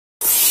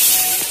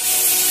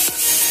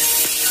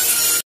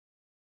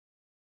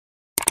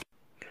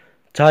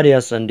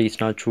ታዲያስ እንዴት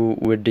ናችሁ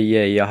ውድ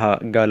የያሃ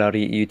ጋላሪ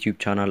ዩቲዩብ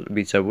ቻናል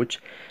ቤተሰቦች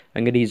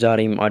እንግዲህ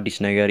ዛሬም አዲስ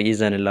ነገር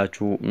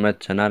ይዘንላችሁ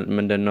መጥተናል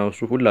ምንድነው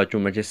እሱ ሁላችሁ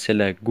መቼስ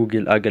ስለ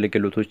ጉግል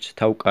አገልግሎቶች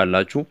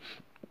ታውቃላችሁ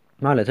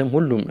ማለትም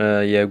ሁሉም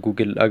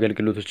የጉግል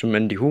አገልግሎቶችም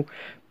እንዲሁ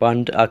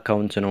በአንድ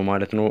አካውንት ነው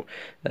ማለት ነው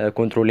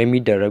ኮንትሮል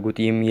የሚደረጉት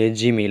ይህም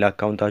የጂሜል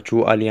አካውንታችሁ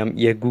አሊያም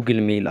የጉግል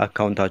ሜል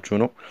አካውንታችሁ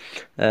ነው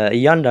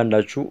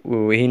እያንዳንዳችሁ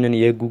ይሄንን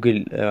የጉግል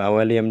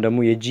አሊያም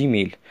ደግሞ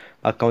የጂሜል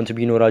አካውንት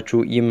ቢኖራችሁ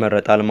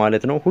ይመረጣል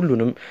ማለት ነው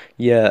ሁሉንም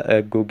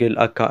የጉግል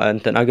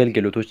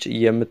አገልግሎቶች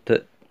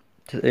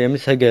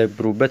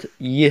የምትሰገብሩበት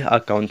ይህ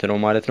አካውንት ነው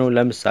ማለት ነው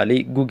ለምሳሌ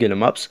ጉግል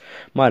ማፕስ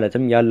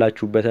ማለትም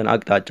ያላችሁበትን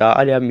አቅጣጫ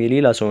አሊያም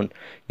የሌላ ሰውን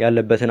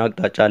ያለበትን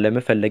አቅጣጫ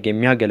ለመፈለግ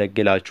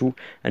የሚያገለግላችሁ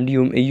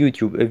እንዲሁም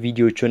ዩቲዩብ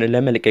ቪዲዮዎችን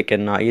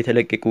ለመልቀቅና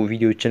የተለቀቁ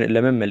ቪዲዮዎችን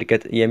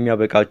ለመመልከት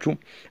የሚያበቃችሁ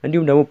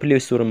እንዲሁም ደግሞ ፕሌይ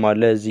ስቶርም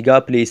አለ እዚህ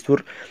ጋር ፕሌይ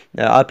ስቶር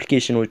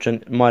አፕሊኬሽኖችን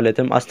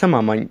ማለትም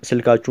አስተማማኝ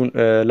ስልካችሁን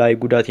ላይ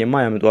ጉዳት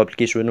የማያመጡ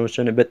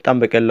አፕሊኬሽኖችን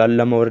በጣም በቀላሉ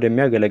ለማውረድ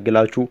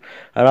የሚያገለግላችሁ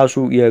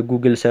ራሱ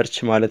የጉግል ሰርች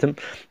ማለትም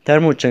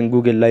ተርሞችን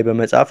ጉግል ላይ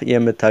በመጻፍ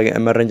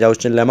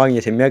መረጃዎችን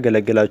ለማግኘት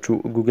የሚያገለግላችሁ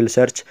ጉግል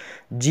ሰርች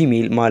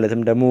ጂሜል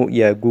ማለትም ደግሞ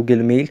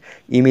የጉግል ሜል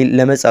ኢሜል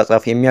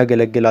ለመጻጻፍ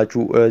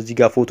የሚያገለግላችሁ እዚህ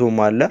ጋር ፎቶም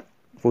አለ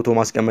ፎቶ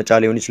ማስቀመጫ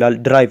ሊሆን ይችላል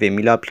ድራይቭ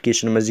የሚል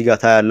አፕሊኬሽን እዚህ ጋር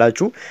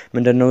ታያላችሁ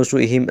ምንድነው እሱ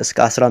ይሄም እስከ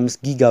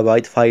 15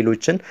 ጊጋባይት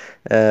ፋይሎችን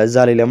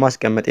እዛ ላይ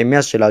ለማስቀመጥ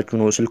የሚያስችላችሁ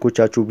ነው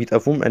ስልኮቻችሁ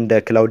ቢጠፉም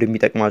እንደ ክላውድ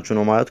የሚጠቅማችሁ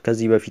ነው ማለት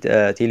ከዚህ በፊት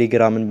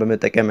ቴሌግራምን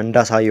በመጠቀም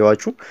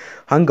እንዳሳየዋችሁ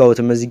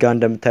ሃንጋውትም እዚህ ጋር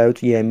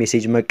እንደምታዩት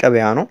የሜሴጅ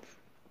መቀበያ ነው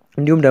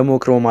እንዲሁም ደግሞ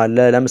ክሮም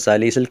አለ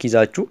ለምሳሌ ስልክ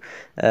ይዛችሁ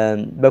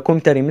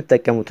በኮምፒውተር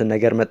የምትጠቀሙትን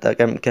ነገር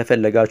መጠቀም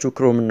ከፈለጋችሁ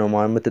ክሮም ነው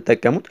ማለት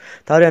የምትጠቀሙት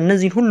ታዲያ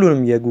እነዚህ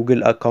ሁሉንም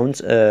የጉግል አካውንት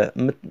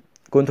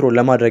ኮንትሮል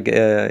ለማድረግ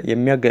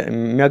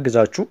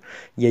የሚያግዛችሁ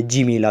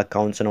የጂሜል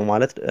አካውንት ነው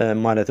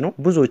ማለት ነው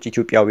ብዙዎች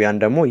ኢትዮጵያውያን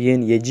ደግሞ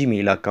ይህን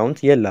የጂሜል አካውንት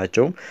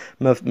የላቸውም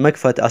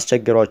መክፈት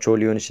አስቸግሯቸው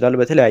ሊሆን ይችላል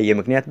በተለያየ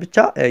ምክንያት ብቻ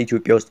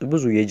ኢትዮጵያ ውስጥ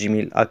ብዙ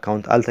የጂሜል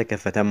አካውንት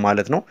አልተከፈተም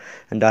ማለት ነው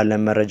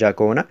እንዳለ መረጃ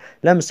ከሆነ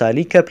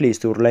ለምሳሌ ከፕሌይ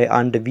ስቶር ላይ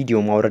አንድ ቪዲዮ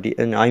ማውረድ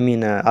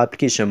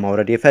አፕሊኬሽን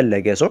ማውረድ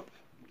የፈለገ ሰው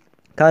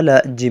ካለ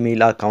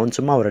ጂሜል አካውንት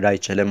ማውረድ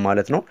አይችልም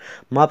ማለት ነው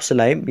ማፕስ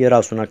ላይም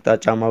የራሱን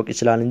አቅጣጫ ማወቅ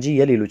ይችላል እንጂ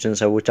የሌሎችን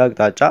ሰዎች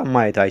አቅጣጫ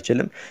ማየት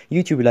አይችልም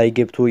ዩቲዩብ ላይ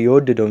ገብቶ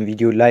የወደደውን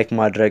ቪዲዮ ላይክ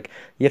ማድረግ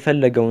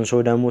የፈለገውን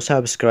ሰው ደግሞ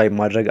ሰብስክራይብ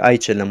ማድረግ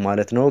አይችልም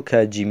ማለት ነው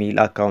ከጂሜል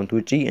አካውንት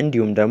ውጪ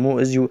እንዲሁም ደግሞ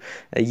እዚሁ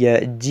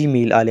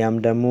የጂሜል አሊያም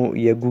ደግሞ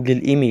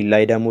የጉግል ኢሜል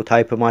ላይ ደግሞ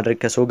ታይፕ ማድረግ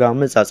ከሰው ጋር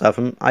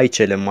መጻጻፍም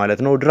አይችልም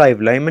ማለት ነው ድራይቭ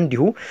ላይም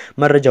እንዲሁ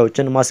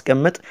መረጃዎችን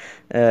ማስቀመጥ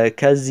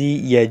ከዚህ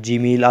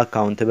የጂሜል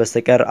አካውንት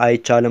በስተቀር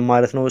አይቻልም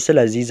ማለት ነው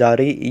ስለዚህ ዛሬ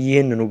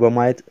ይሄንኑ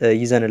በማየት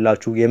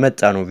ይዘንላችሁ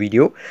የመጣ ነው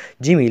ቪዲዮ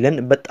ጂሜልን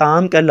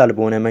በጣም ቀላል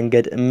በሆነ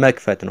መንገድ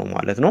መክፈት ነው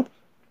ማለት ነው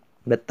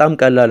በጣም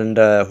ቀላል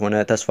እንደሆነ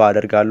ተስፋ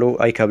አደርጋለሁ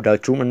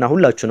አይከብዳችሁም እና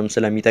ሁላችሁንም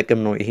ስለሚጠቅም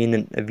ነው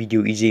ይሄንን ቪዲዮ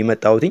ይዤ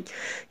የመጣሁት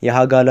የሃ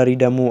ጋላሪ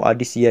ደግሞ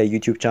አዲስ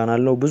የዩቲዩብ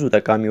ቻናል ነው ብዙ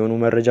ጠቃሚ የሆኑ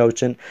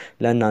መረጃዎችን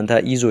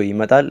ለእናንተ ይዞ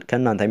ይመጣል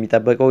ከእናንተ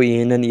የሚጠበቀው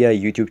ይሄንን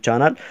የዩቲዩብ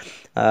ቻናል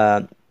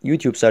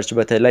ዩቲዩብ ሰርች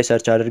በተለይ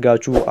ሰርች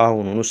አድርጋችሁ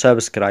አሁኑኑ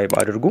ሰብስክራይብ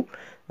አድርጉ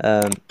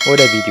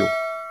ወደ ቪዲዮ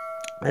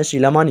እሺ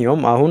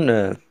ለማንኛውም አሁን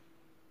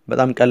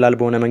በጣም ቀላል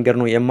በሆነ መንገድ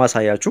ነው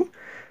የማሳያችሁ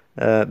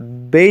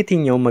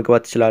በየትኛው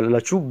መግባት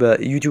ትችላላችሁ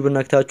በዩቲዩብ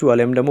ነክታችሁ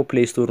አለም ደግሞ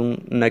ፕሌይ ስቶር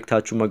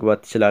ነክታችሁ መግባት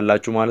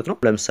ትችላላችሁ ማለት ነው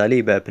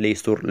ለምሳሌ በፕሌይ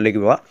ስቶር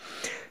ልግባ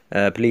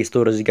ፕሌይ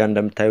ስቶር እዚህ ጋር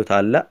እንደምታዩት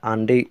አለ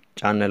አንዴ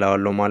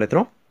ጫንላዋለሁ ማለት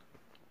ነው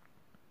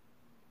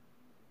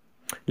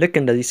ልክ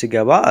እንደዚህ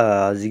ስገባ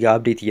እዚህ ጋር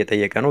አፕዴት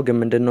እየጠየቀ ነው ግን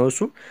ምንድነው እሱ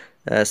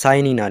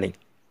ሳይን ኢን አለኝ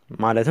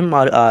ማለትም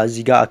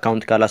እዚህ ጋር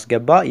አካውንት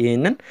ካላስገባ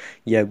ይሄንን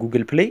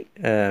የጉግል ፕሌይ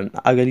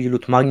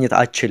አገልግሎት ማግኘት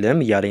አችልም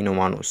እያለኝ ነው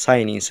ማለት ነው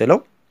ሳይን ኢን ስለው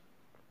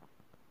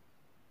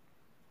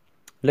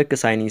ልክ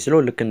ሳይን ኢን ስለው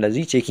ልክ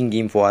እንደዚህ ቼኪንግ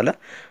ኢንፎ አለ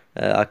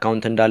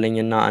አካውንት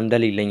እንዳለኝና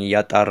እንደሌለኝ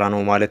ያጣራ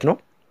ነው ማለት ነው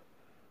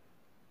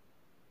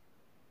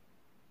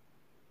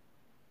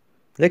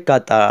ልክ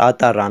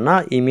አጣራና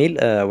ኢሜል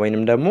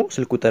ወይንም ደግሞ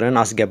ስልክ ቁጥርን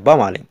አስገባ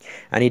ማለኝ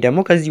እኔ ደግሞ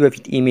ከዚህ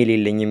በፊት ኢሜል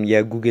የለኝም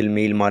የጉግል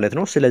ሜል ማለት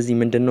ነው ስለዚህ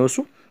ምንድነው እሱ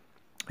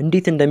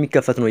እንዴት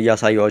እንደሚከፈት ነው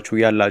ያሳያችሁ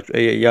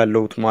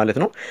ያለውት ማለት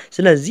ነው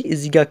ስለዚህ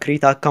እዚህ ጋር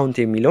ክሬት አካውንት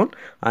የሚለውን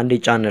አንዴ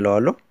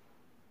ጫንለዋለሁ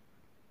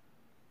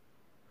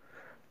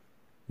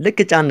ልክ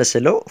ጫን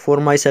ስለው ፎር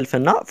ማይ ሰልፍ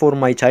እና ፎር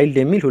ማይ ቻይልድ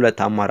የሚል ሁለት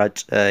አማራጭ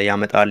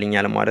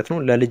ያመጣልኛል ማለት ነው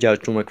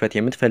ለልጃችሁ መክፈት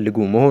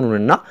የምትፈልጉ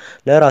መሆኑንና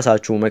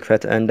ለራሳችሁ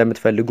መክፈት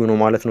እንደምትፈልጉ ነው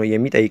ማለት ነው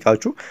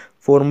የሚጠይቃችሁ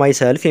ፎር ማይ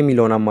ሰልፍ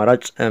የሚለውን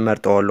አማራጭ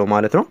መርጠዋለሁ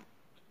ማለት ነው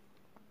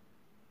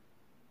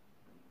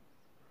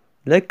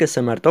ልክ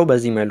ስመርጠው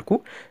በዚህ መልኩ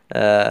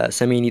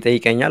ስሜን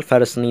ይጠይቀኛል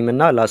ፈርስት ኔም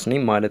እና ላስት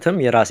ኔም ማለትም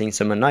የራሴን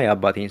ስምና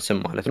የአባቴን ስም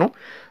ማለት ነው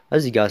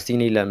እዚህ ጋር እስቲ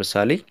እኔ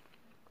ለምሳሌ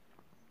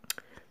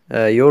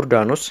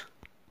ዮርዳኖስ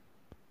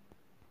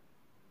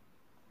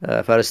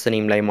ፈርስት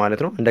ኔም ላይ ማለት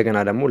ነው እንደገና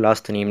ደግሞ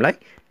ላስት ኔም ላይ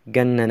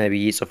ገነነ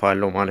ብዬ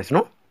ጽፋለሁ ማለት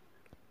ነው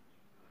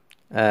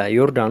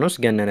ዮርዳኖስ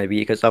ገነነ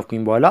ብዬ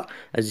ከጻፍኩኝ በኋላ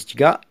እዚች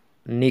ጋር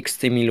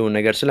ኔክስት የሚለው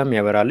ነገር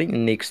ስለሚያበራልኝ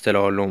ኔክስት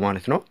እለዋለሁ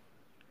ማለት ነው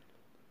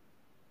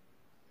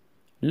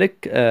ልክ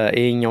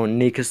ይሄኛው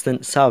ኔክስትን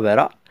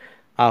ሳበራ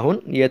አሁን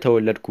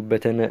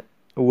የተወለድኩበትን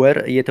ወር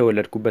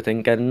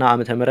የተወለድኩበትን ቀንና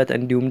ዓመተ ምህረት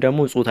እንዲሁም ደግሞ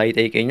ጾታ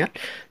ይጠይቀኛል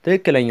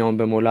ትክክለኛውን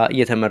በሞላ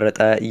እየተመረጠ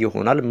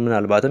ይሆናል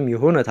ምናልባትም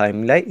የሆነ ታይም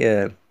ላይ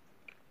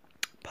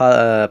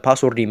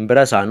ፓስወርድን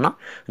ብረሳና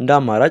እንደ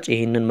አማራጭ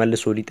ይሄንን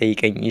መልሶ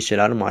ሊጠይቀኝ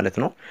ይችላል ማለት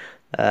ነው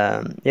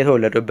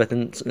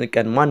የተወለደበትን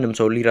ቀን ማንንም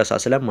ሰው ሊረሳ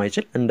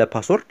ስለማይችል እንደ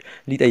ፓስወርድ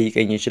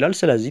ሊጠይቀኝ ይችላል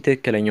ስለዚህ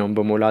ትክክለኛውን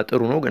በሞላ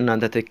ጥሩ ነው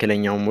እናንተ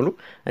ትክክለኛውን ሙሉ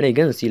እኔ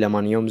ግን እስቲ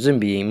ለማንኛውም ዝም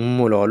ብዬ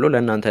ሞላዋለሁ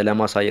ለእናንተ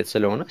ለማሳየት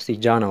ስለሆነ እስቲ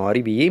ጃንዋሪ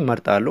ብዬ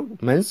መርጣለሁ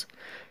መንዝ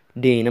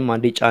ዴንም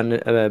አንዴ ጫን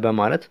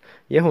በማለት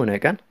የሆነ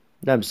ቀን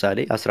ለምሳሌ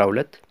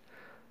 12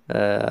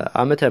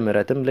 ዓመተ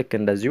ምህረትም ልክ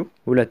እንደዚሁ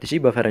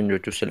 2000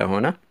 በፈረንጆቹ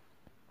ስለሆነ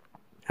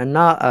እና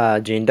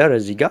ጄንደር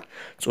እዚህ ጋር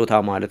ጾታ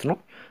ማለት ነው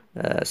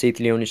ሴት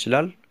ሊሆን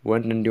ይችላል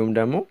ወንድ እንዲሁም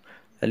ደግሞ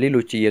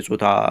ሌሎች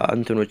የጾታ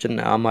እንትኖችን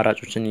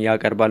አማራጮችን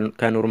ያቀርባል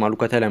ከኖርማሉ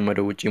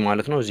ከተለመደው ውጪ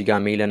ማለት ነው እዚህ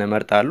ጋር ሜልን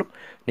እመርጣለሁ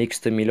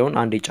ኔክስት የሚለውን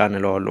አንዴ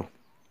ጫንለዋለሁ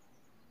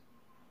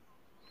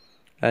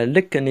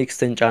ልክ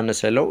ኔክስትን ጫን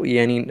ስለው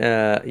የኔን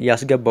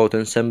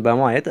ያስገባውትን ስም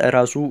በማየት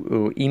ራሱ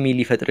ኢሜል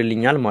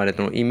ይፈጥርልኛል ማለት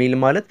ነው ኢሜል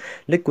ማለት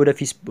ልክ ወደ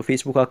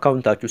ፌስቡክ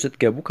አካውንታችሁ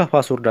ስትገቡ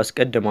ከፓስወርድ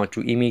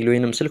አስቀድማችሁ ኢሜል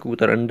ወይንም ስልክ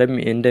ቁጥር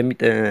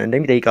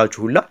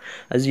እንደሚጠይቃችሁ ሁላ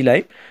እዚህ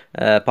ላይ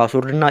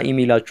ፓስወርድና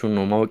ኢሜላችሁን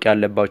ነው ማወቅ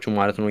ያለባችሁ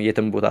ማለት ነው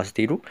የትም ቦታ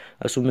ስትሄዱ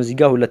እሱም እዚህ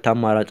ጋር ሁለት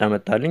አማራጭ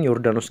አመጣልኝ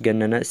ዮርዳኖስ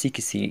ገነነ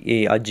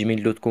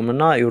 6@gmail.com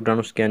እና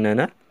ዮርዳኖስ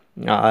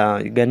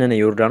ገነነ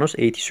ዮርዳኖስ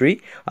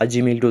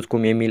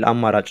 83@gmail.com የሚል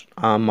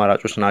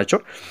አማራጮች ናቸው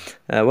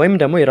ወይም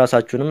ደግሞ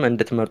የራሳችሁንም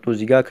እንድትመርጡ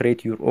እዚህ ጋር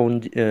create your own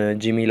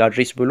gmail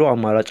address ብሎ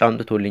አማራጭ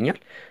አምጥቶልኛል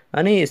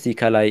እኔ እስቲ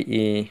ከላይ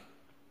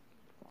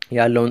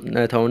ያለውን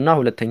ተውና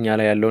ሁለተኛ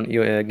ላይ ያለውን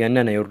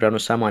ገነነ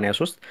ዮርዳኖስ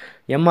 83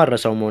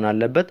 የማረሳው መሆን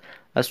አለበት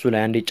እሱ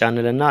ላይ አንዴ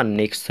ጫንልና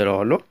ኔክስት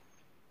ለዋለሁ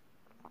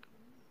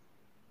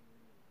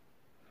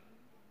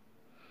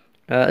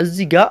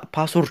እዚህ ጋር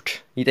ፓስወርድ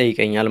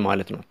ይጠይቀኛል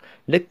ማለት ነው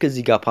ልክ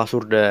እዚህ ጋር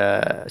ፓስወርድ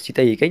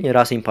ሲጠይቀኝ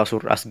ራሴን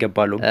ፓስወርድ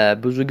አስገባለሁ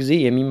ብዙ ጊዜ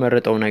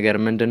የሚመረጠው ነገር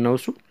ምንድነው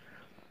እሱ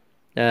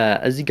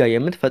እዚህ ጋር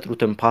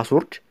የምትፈጥሩትን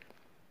ፓስወርድ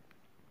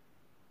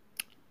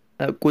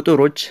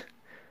ቁጥሮች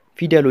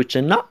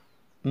ፊደሎችና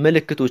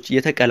ምልክቶች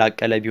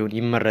የተቀላቀለ ቢሆን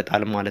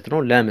ይመረጣል ማለት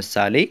ነው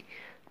ለምሳሌ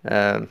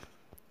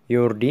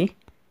ዮርዲ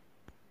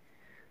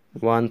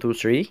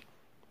 123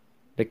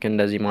 ልክ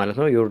እንደዚህ ማለት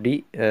ነው ዮርዲ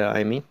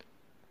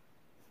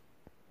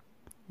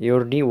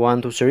ዮርዲ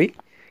 123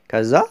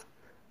 ከዛ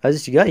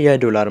እዚህ ጋር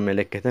የዶላር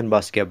ምልክትን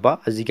ባስገባ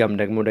እዚህ ጋርም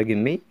ደግሞ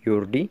ደግሜ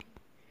ዮርዲ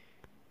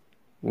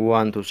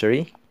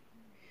 123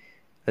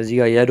 እዚህ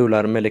ጋር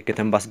የዶላር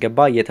ምልክትን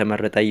ባስገባ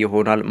እየተመረጠ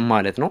ይሆናል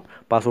ማለት ነው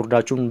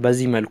ፓስወርዳችሁን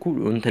በዚህ መልኩ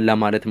እንትን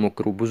ለማለት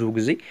ሞክሩ ብዙ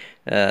ጊዜ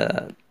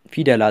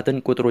ፊደላትን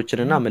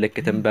ቁጥሮችንና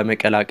ምልክትን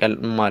በመቀላቀል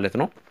ማለት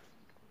ነው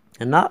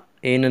እና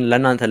ይሄንን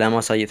ለእናንተ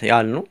ለማሳየት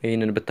ያህል ነው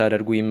ይሄንን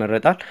ብታደርጉ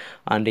ይመረጣል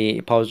አንዴ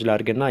ፓውዝ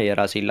ላድርግና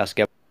የራሴን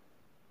ላስገባ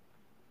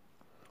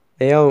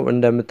ያው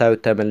እንደምታዩት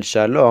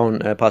ተመልሻለሁ አሁን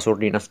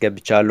ፓስወርድን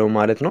አስገብቻለሁ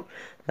ማለት ነው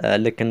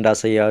ልክ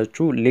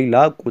እንዳሳያችሁ ሌላ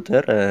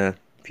ቁጥር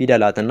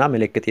ፊደላትና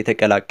ምልክት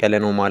የተቀላቀለ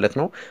ነው ማለት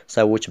ነው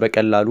ሰዎች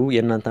በቀላሉ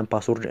የእናንተን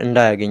ፓስወርድ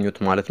እንዳያገኙት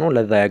ማለት ነው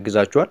ለዛ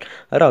ያግዛችኋል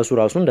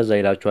ራሱ እንደዛ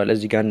ይላችኋል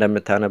እዚህ ጋር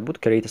እንደምታነቡት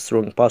create a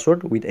strong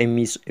password with a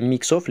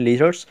mix of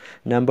letters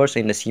numbers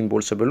and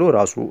symbols ብሎ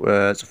ራሱ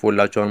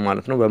ጽፎላችኋል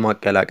ማለት ነው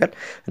በማቀላቀል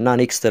እና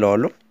ኔክስት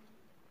ለዋለሁ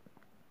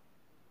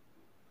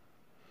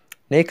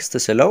Next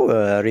ስለው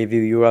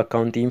review your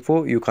account info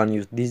you can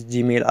use this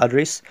gmail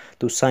address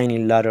to sign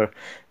in later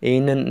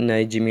ይሄንን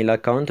gmail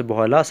account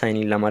በኋላ sign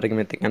in ለማድረግ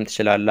መጠቀም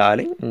ትችላለህ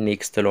አለኝ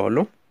next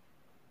ለዋለሁ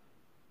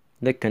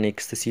ልክ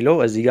next ሲለው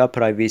እዚህ ጋር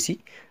ፕራይቬሲ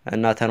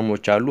እና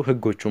ተርሞች አሉ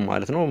ህጎቹ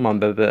ማለት ነው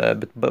ማንበብ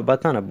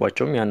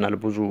ባታነቧቸውም ያናል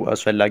ብዙ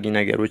አስፈላጊ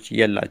ነገሮች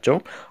የላቸው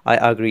I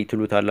agree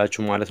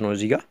ትሉታላችሁ ማለት ነው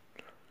እዚህ ጋር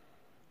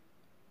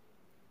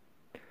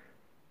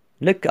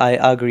ልክ አይ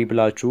አግሪ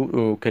ብላችሁ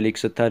ክሊክ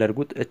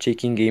ስታደርጉት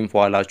ቼኪንግ ኢንፎ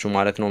አላችሁ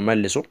ማለት ነው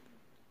መልሶ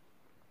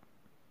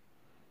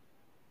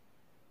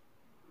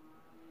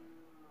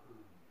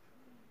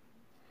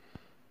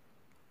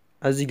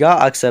እዚህ ጋር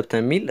አክሰፕት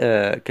የሚል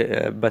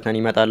በተን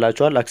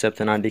ይመጣላችኋል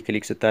አክሰፕትን አንዴ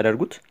ክሊክ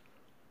ስታደርጉት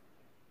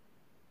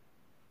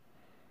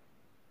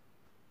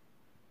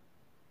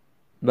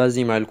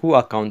በዚህ መልኩ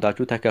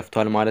አካውንታችሁ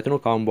ተከፍቷል ማለት ነው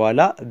ካሁን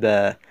በኋላ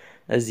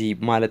እዚህ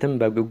ማለትም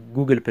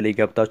በጉግል ፕሌይ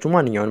ገብታችሁ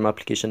ማንኛውንም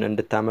አፕሊኬሽን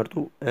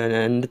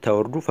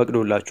እንድታወርዱ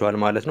ፈቅዶላችኋል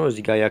ማለት ነው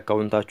እዚህ ጋር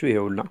ያካውንታችሁ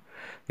ይሄውና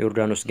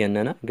ዮርዳኖስ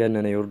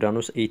ገነነ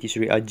ዮርዳኖስ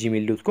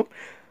 83@gmail.com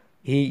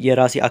ይሄ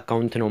የራሴ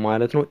አካውንት ነው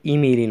ማለት ነው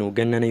ኢሜይሌ ነው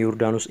ገነነ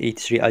ዮርዳኖስ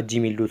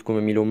 83@gmail.com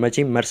የሚለው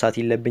መቼም መርሳት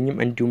የለብኝም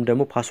እንዲሁም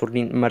ደግሞ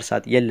ፓስወርድን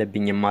መርሳት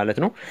የለብኝም ማለት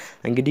ነው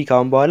እንግዲህ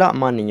ካሁን በኋላ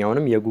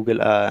ማንኛውንም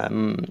የጉግል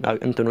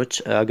እንትኖች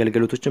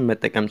አገልግሎቶችን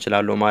መጠቀም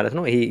እችላለሁ ማለት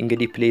ነው ይሄ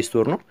እንግዲህ ፕሌይ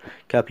ስቶር ነው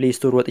ከፕሌይ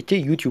ስቶር ወጥቼ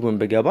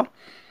ዩቲዩብን ብገባ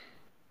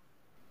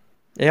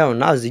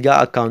ያውና እዚህ ጋር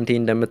አካውንቴ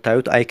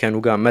እንደምታዩት አይከኑ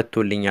ጋር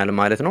መጥቶልኛል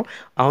ማለት ነው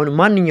አሁን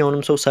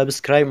ማንኛውንም ሰው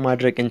ሰብስክራይብ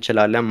ማድረግ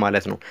እንችላለን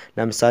ማለት ነው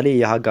ለምሳሌ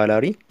የሃ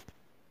ጋላሪ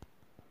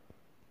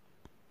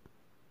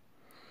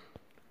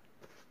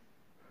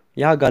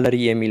ያ ጋለሪ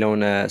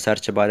የሚለውን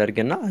ሰርች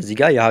ባደርግና እዚህ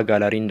ጋር ያ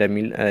ጋለሪ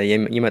እንደሚል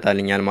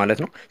ይመጣልኛል ማለት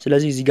ነው።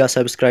 ስለዚህ እዚህ ጋር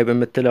ሰብስክራይብ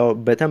የምትለው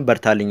በተን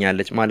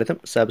በርታልኛለች ማለትም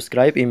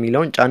ሰብስክራይብ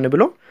የሚለውን ጫን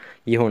ብሎ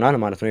ይሆናል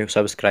ማለት ነው። ይሄው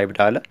ሰብስክራይብ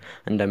ዳለ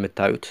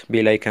እንደምታዩት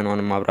ቤል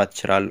አይከኗን ማብራት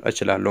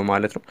እችላለሁ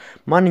ማለት ነው።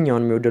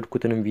 ማንኛውንም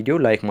የወደድኩትንም ቪዲዮ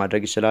ላይክ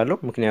ማድረግ እችላለሁ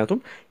ምክንያቱም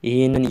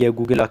ይሄንን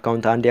የጉግል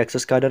አካውንት አንድ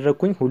አክሰስ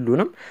ካደረግኩኝ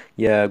ሁሉንም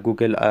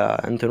የጉግል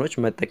እንትኖች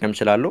መጠቀም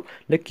እችላለሁ።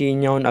 ልክ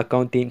የኛውን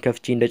አካውንቴን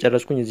ከፍቼ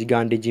እንደጨረስኩኝ እዚህ ጋር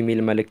አንድ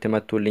ጂሜል መልእክት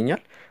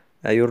መጥቶልኛል።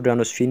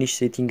 ዮርዳኖስ ፊኒሽ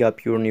ሴቲንግ አፕ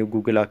ዮር ኒው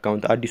ጉግል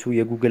አካውንት አዲሱ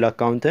የጉግል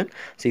አካውንትን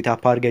ሴት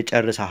አፕ አድርገህ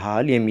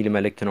ጨርሰሃል የሚል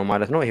መልእክት ነው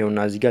ማለት ነው።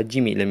 ይሄውና እዚህ ጋር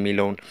ጂሜል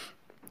የሚለውን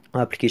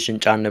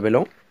አፕሊኬሽን ጫን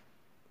ብለው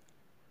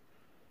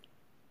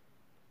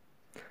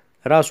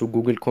ራሱ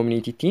ጉግል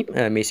ኮሚኒቲ ቲም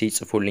ሜሴጅ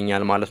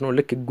ጽፎልኛል ማለት ነው።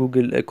 ልክ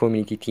ጉግል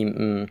ኮሚኒቲ ቲም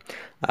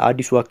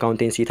አዲሱ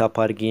አካውንቴን ሴት አፕ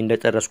አድርጌ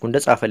እንደጨረስኩ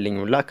እንደጻፈልኝ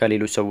ሁላ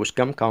ከሌሎች ሰዎች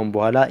ጋርም ካሁን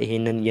በኋላ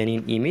ይሄንን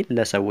የኔን ኢሜል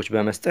ለሰዎች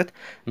በመስጠት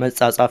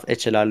መጻጻፍ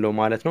እችላለሁ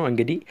ማለት ነው።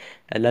 እንግዲህ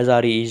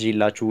ለዛሬ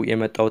ይዤላችሁ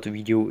የመጣሁት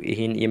ቪዲዮ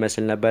ይሄን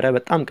ይመስል ነበረ።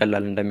 በጣም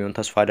ቀላል እንደሚሆን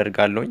ተስፋ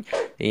አደርጋለሁ።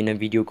 ይሄንን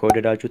ቪዲዮ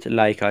ከወደዳችሁት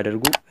ላይክ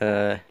አድርጉ።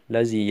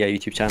 ለዚህ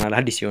የዩቲዩብ ቻናል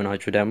አዲስ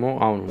የሆናችሁ ደግሞ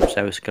አሁን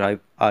ሰብስክራይብ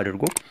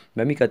አድርጉ።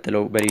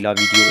 በሚቀጥለው በሌላ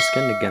ቪዲዮ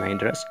እስከንገናኝ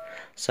ድረስ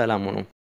ሰላም ሁኑ።